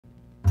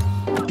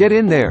Get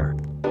in there.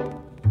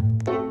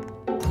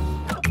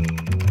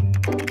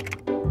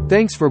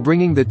 Thanks for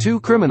bringing the two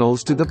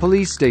criminals to the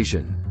police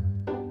station.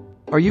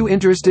 Are you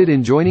interested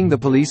in joining the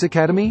police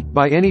academy,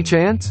 by any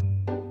chance?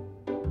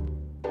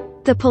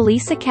 The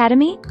police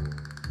academy?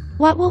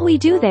 What will we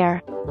do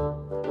there?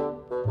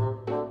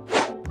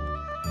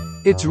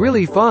 It's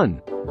really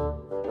fun.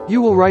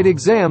 You will write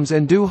exams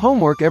and do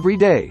homework every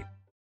day.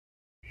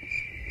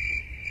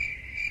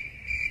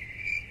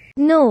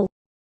 No.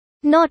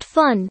 Not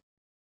fun.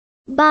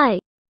 Bye.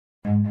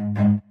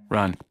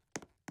 Run.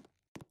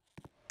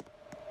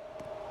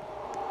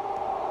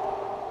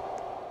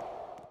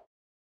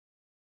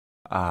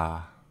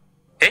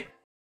 Eh?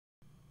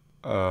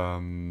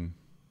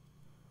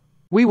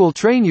 We will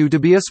train you to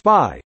be a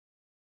spy.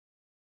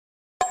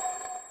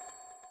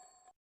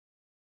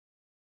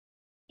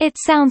 It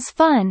sounds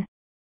fun.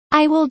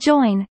 I will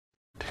join.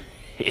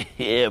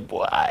 Yeah,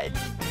 boy.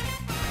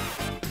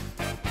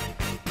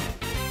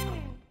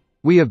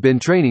 We have been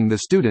training the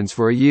students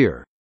for a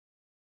year.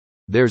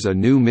 There's a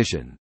new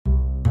mission.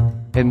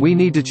 And we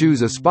need to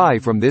choose a spy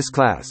from this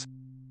class.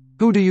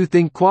 Who do you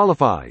think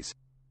qualifies?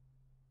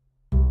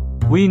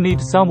 We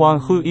need someone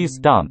who is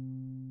dumb.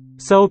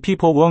 So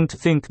people won't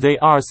think they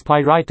are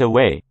spy right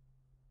away.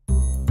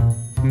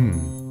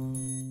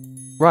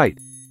 Right.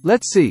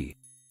 Let's see.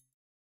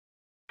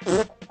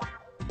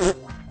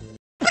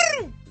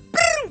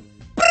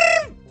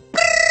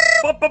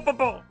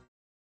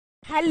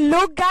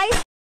 Hello,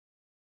 guys.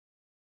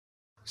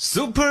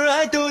 Super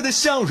Idol 的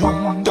笑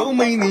容都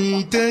没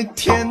你的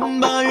甜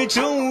，8月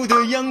正午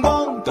的阳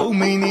光都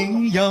没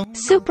你耀。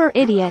 Super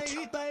idiot.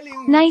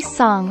 Nice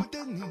song.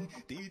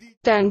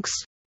 Thanks.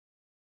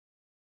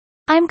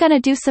 I'm gonna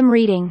do some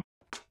reading.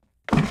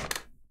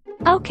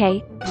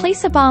 Okay,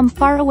 place a bomb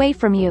far away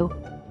from you.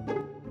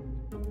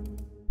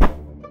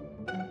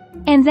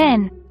 And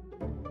then...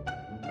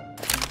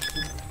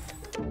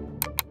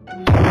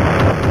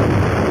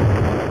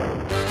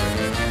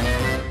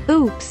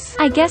 Oops,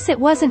 I guess it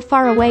wasn't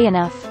far away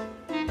enough.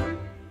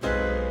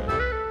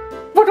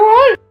 What do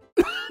I?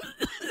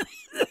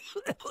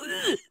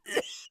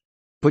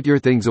 Put your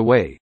things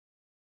away.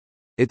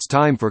 It's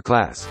time for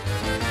class.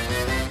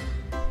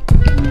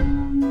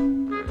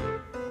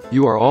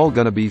 You are all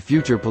gonna be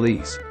future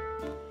police.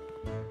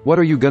 What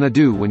are you gonna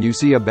do when you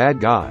see a bad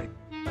guy?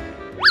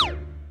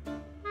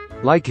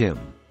 Like him.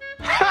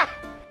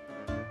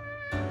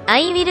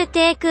 I will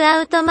take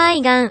out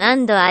my gun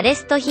and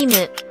arrest him.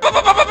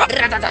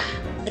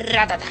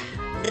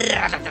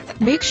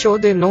 Make sure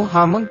they no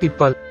harming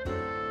people.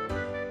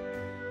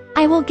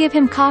 I will give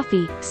him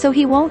coffee, so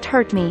he won't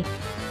hurt me.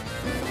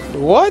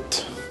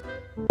 What?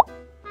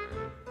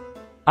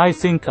 I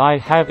think I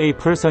have a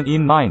person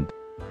in mind.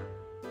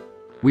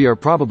 We are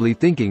probably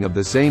thinking of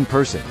the same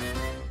person.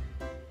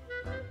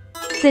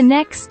 The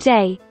next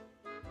day.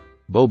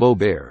 Bobo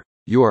Bear,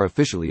 you are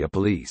officially a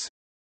police.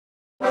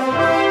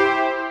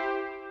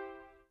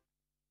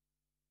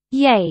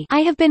 Yay,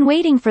 I have been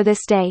waiting for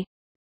this day.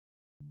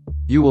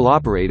 You will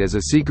operate as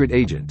a secret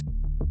agent.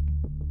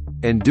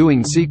 And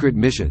doing secret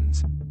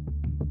missions.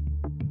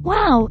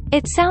 Wow,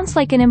 it sounds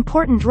like an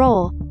important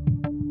role.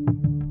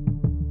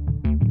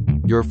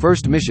 Your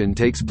first mission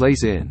takes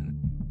place in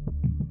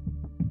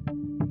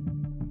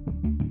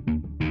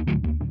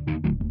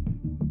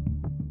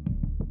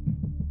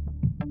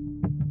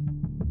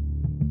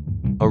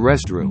a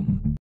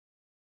restroom.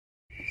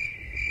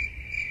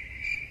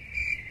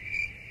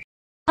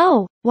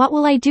 Oh, what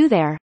will I do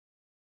there?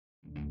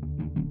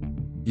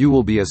 You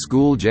will be a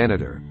school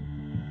janitor.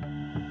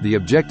 The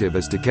objective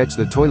is to catch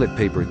the toilet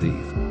paper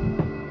thief.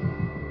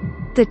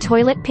 The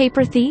toilet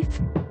paper thief?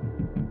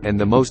 And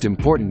the most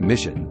important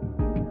mission.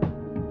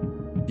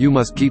 You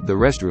must keep the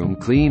restroom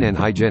clean and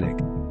hygienic.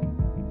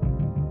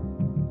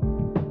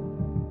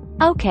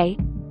 Okay.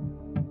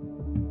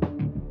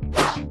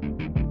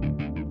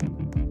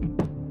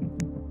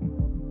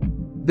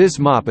 This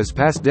mop is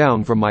passed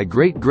down from my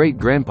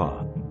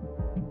great-great-grandpa.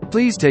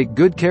 Please take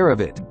good care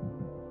of it.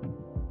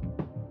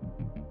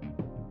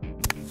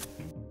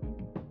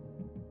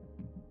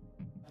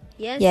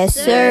 Yes,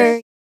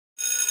 sir.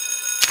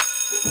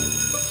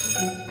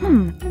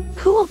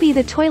 Who will be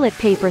the toilet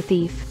paper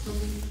thief?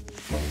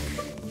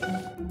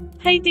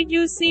 Hey, did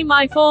you see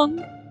my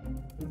phone?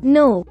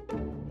 No.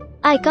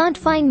 I can't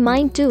find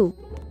mine too.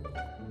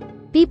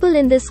 People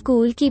in this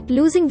school keep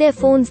losing their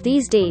phones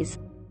these days.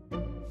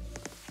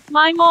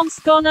 My mom's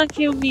gonna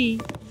kill me.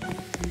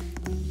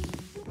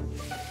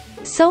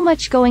 So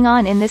much going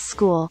on in this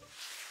school.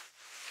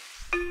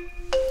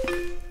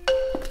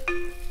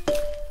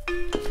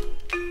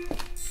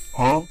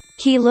 Huh?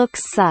 He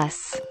looks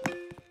sus.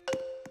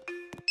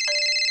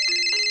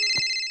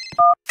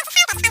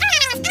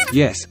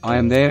 Yes, I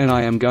am there and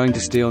I am going to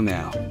steal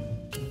now.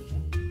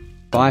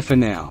 Bye for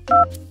now.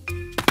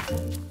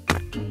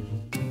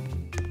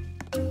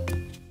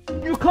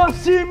 You can't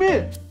see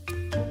me!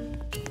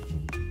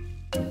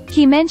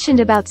 He mentioned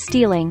about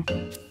stealing.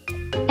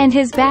 And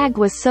his bag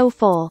was so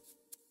full.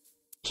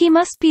 He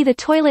must be the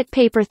toilet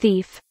paper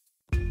thief.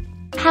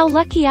 How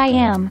lucky I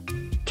am.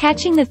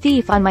 Catching the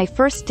thief on my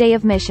first day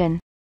of mission.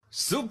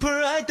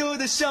 Super Idol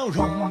的笑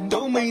容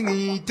都没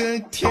你的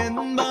甜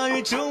，8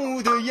月正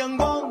午的阳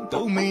光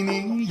都没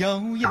你耀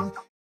眼。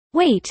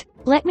 Wait,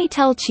 let me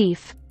tell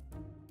Chief.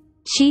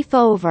 Chief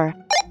over.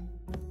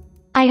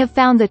 I have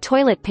found the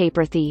toilet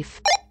paper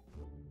thief.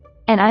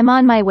 And I'm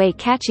on my way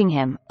catching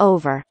him,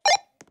 over.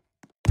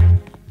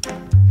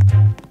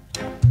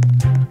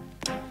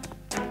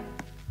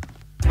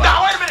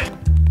 Now, wait a minute!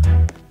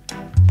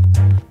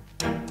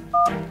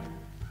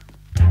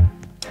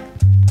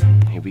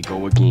 Here we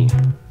go again.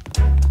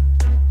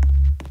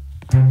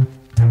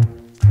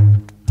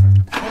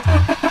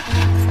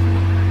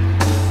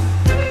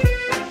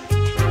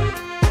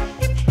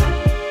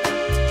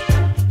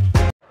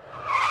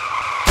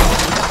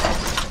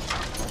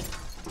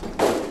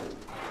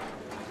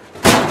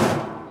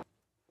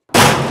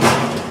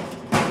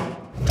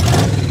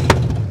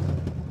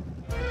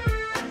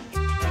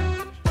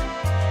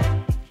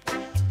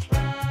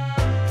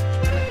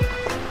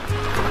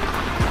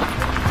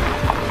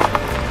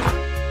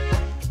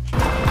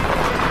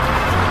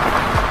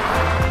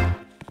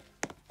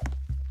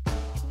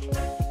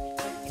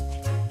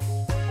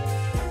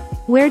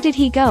 Where did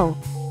he go?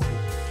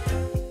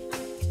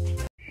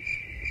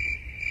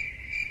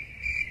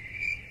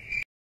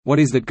 What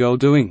is that girl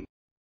doing?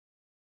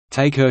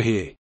 Take her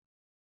here.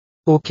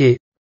 Okay.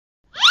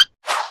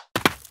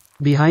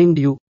 Behind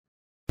you.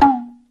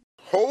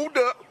 Hold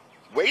up.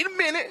 Wait a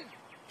minute.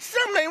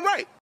 Something ain't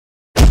right.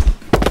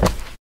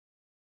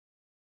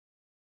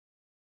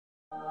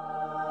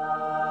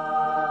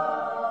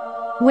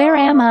 Where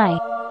am I?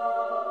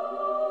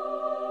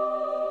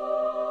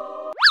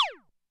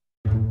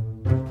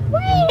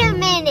 Wait a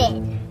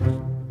minute.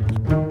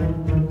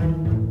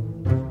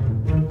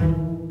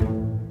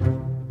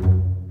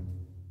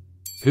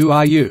 Who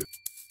are you?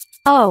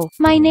 Oh,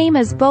 my name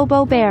is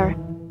Bobo Bear.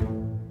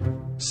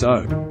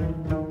 So,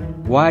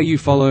 why are you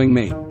following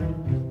me?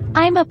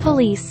 I'm a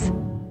police.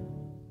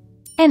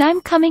 And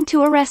I'm coming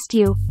to arrest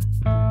you.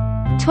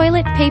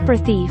 Toilet paper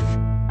thief.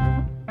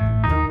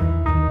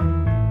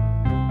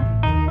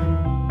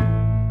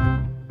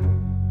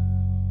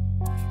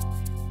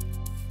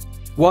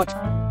 What?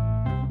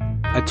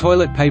 A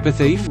toilet paper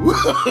thief? No.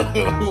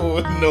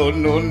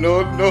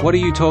 What are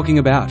you talking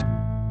about?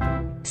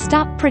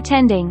 Stop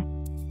pretending.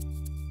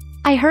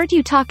 I heard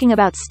you talking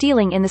about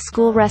stealing in the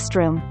school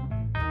restroom.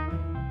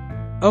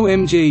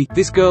 OMG,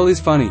 this girl is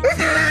funny.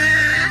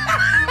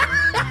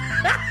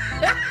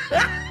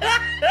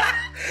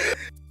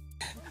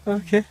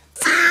 Okay.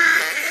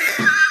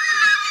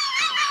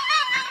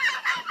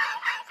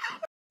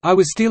 I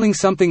was stealing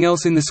something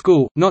else in the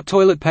school, not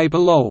toilet paper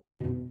lol.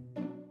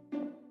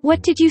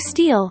 What did you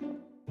steal?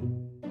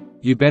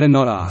 You better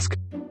not ask.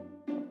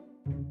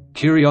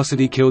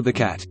 Curiosity killed the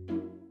cat.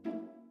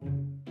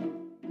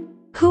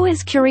 Who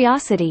is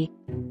Curiosity?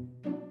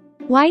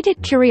 Why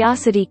did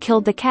Curiosity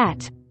kill the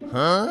cat?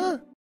 Huh?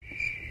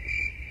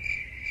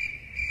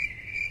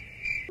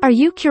 Are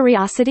you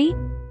Curiosity?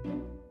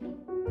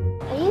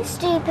 Are you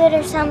stupid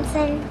or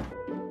something?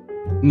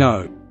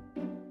 No.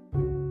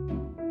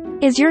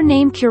 Is your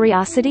name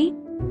Curiosity?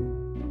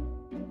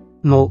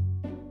 No.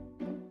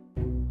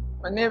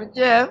 My name is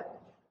Jeff.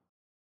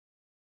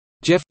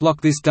 Jeff,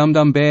 lock this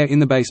dum-dum bear in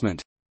the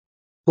basement.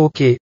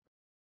 Okay.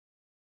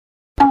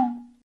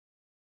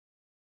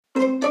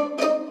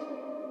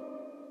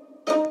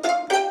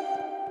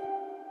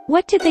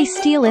 What did they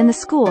steal in the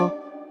school?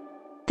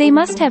 They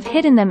must have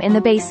hidden them in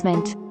the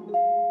basement.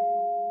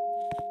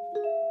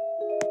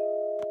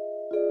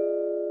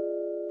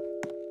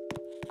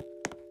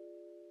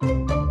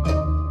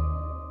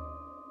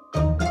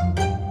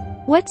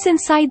 What's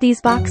inside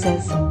these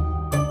boxes?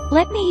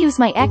 Let me use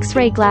my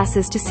X-ray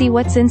glasses to see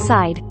what's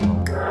inside.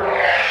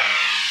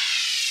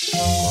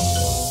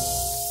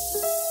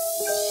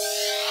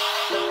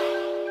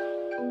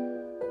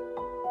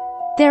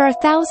 There are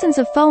thousands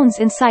of phones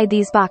inside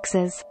these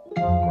boxes.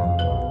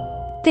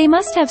 They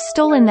must have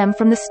stolen them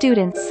from the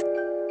students.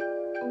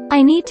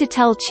 I need to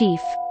tell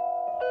Chief.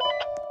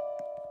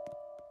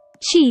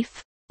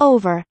 Chief,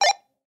 over.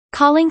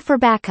 Calling for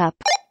backup.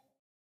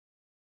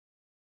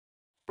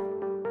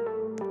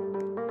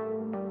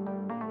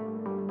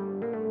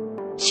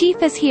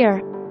 Chief is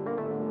here.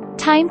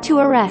 Time to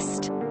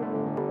arrest.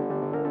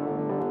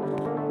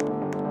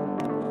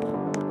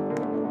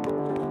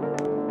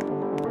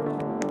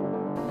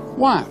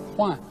 Why?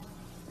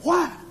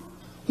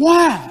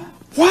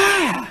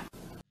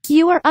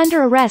 You are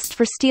under arrest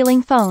for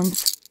stealing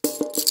phones.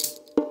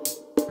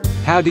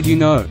 How did you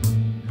know?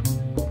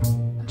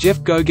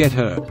 Jeff, go get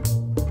her.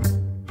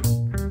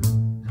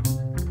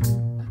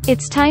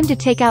 It's time to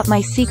take out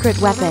my secret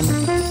weapon.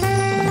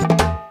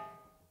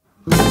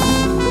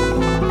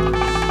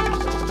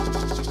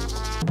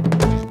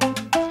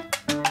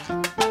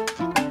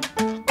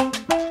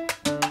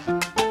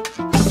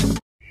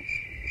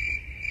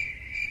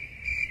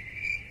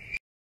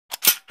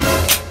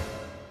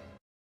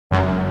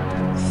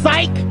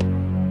 Psych!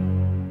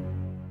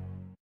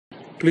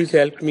 Please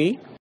help me.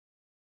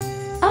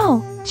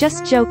 Oh,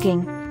 just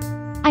joking.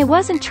 I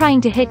wasn't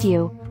trying to hit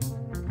you.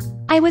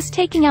 I was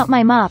taking out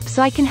my mop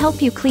so I can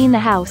help you clean the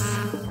house.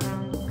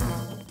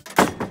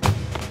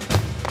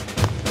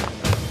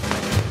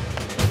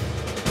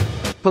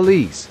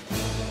 Police.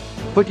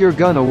 Put your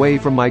gun away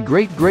from my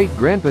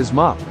great-great-grandpa's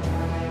mop.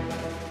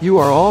 You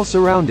are all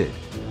surrounded.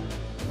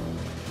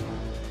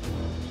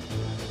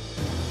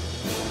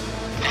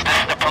 This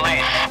is the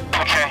police.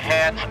 Put your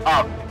hands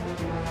up.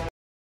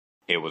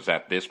 It was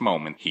at this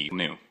moment he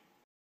knew.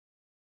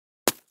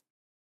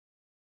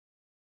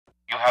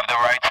 You have the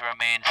right to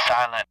remain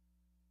silent.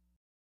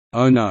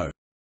 Oh no.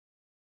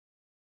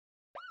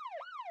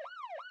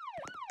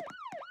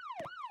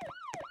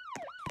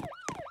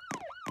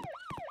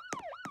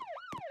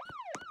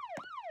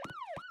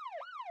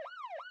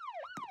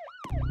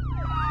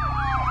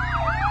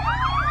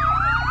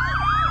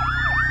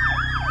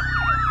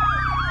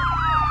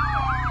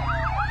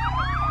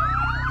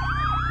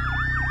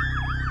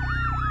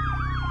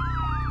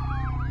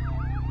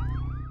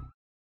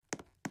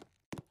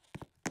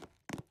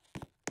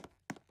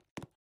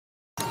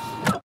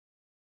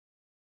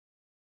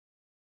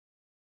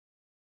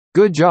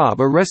 Good job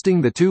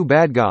arresting the two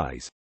bad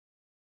guys.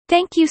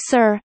 Thank you,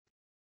 sir.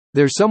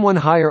 There's someone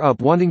higher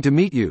up wanting to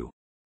meet you.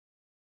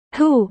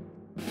 Who?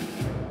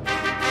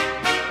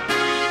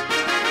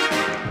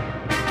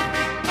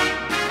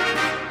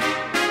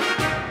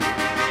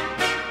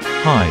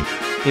 Hi.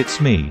 It's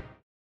me.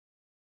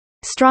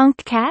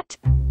 Stronk Cat?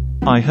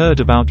 I heard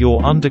about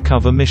your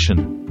undercover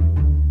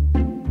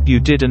mission.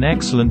 You did an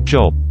excellent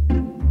job.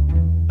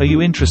 Are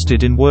you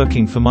interested in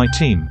working for my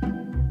team?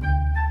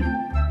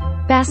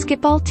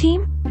 Basketball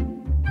team?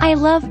 I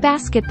love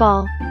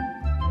basketball.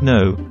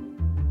 No.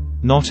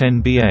 Not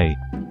NBA.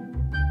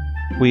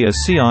 We are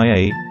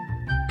CIA,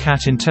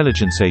 Cat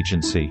Intelligence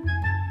Agency.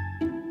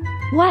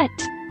 What?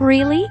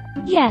 Really?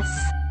 Yes.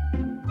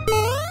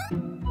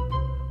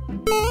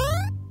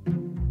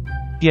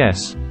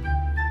 Yes.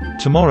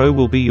 Tomorrow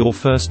will be your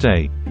first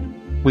day.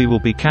 We will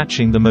be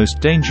catching the most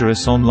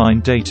dangerous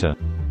online data.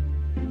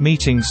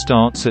 Meeting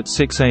starts at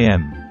 6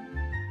 a.m.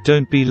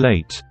 Don't be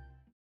late.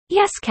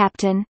 Yes,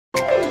 Captain.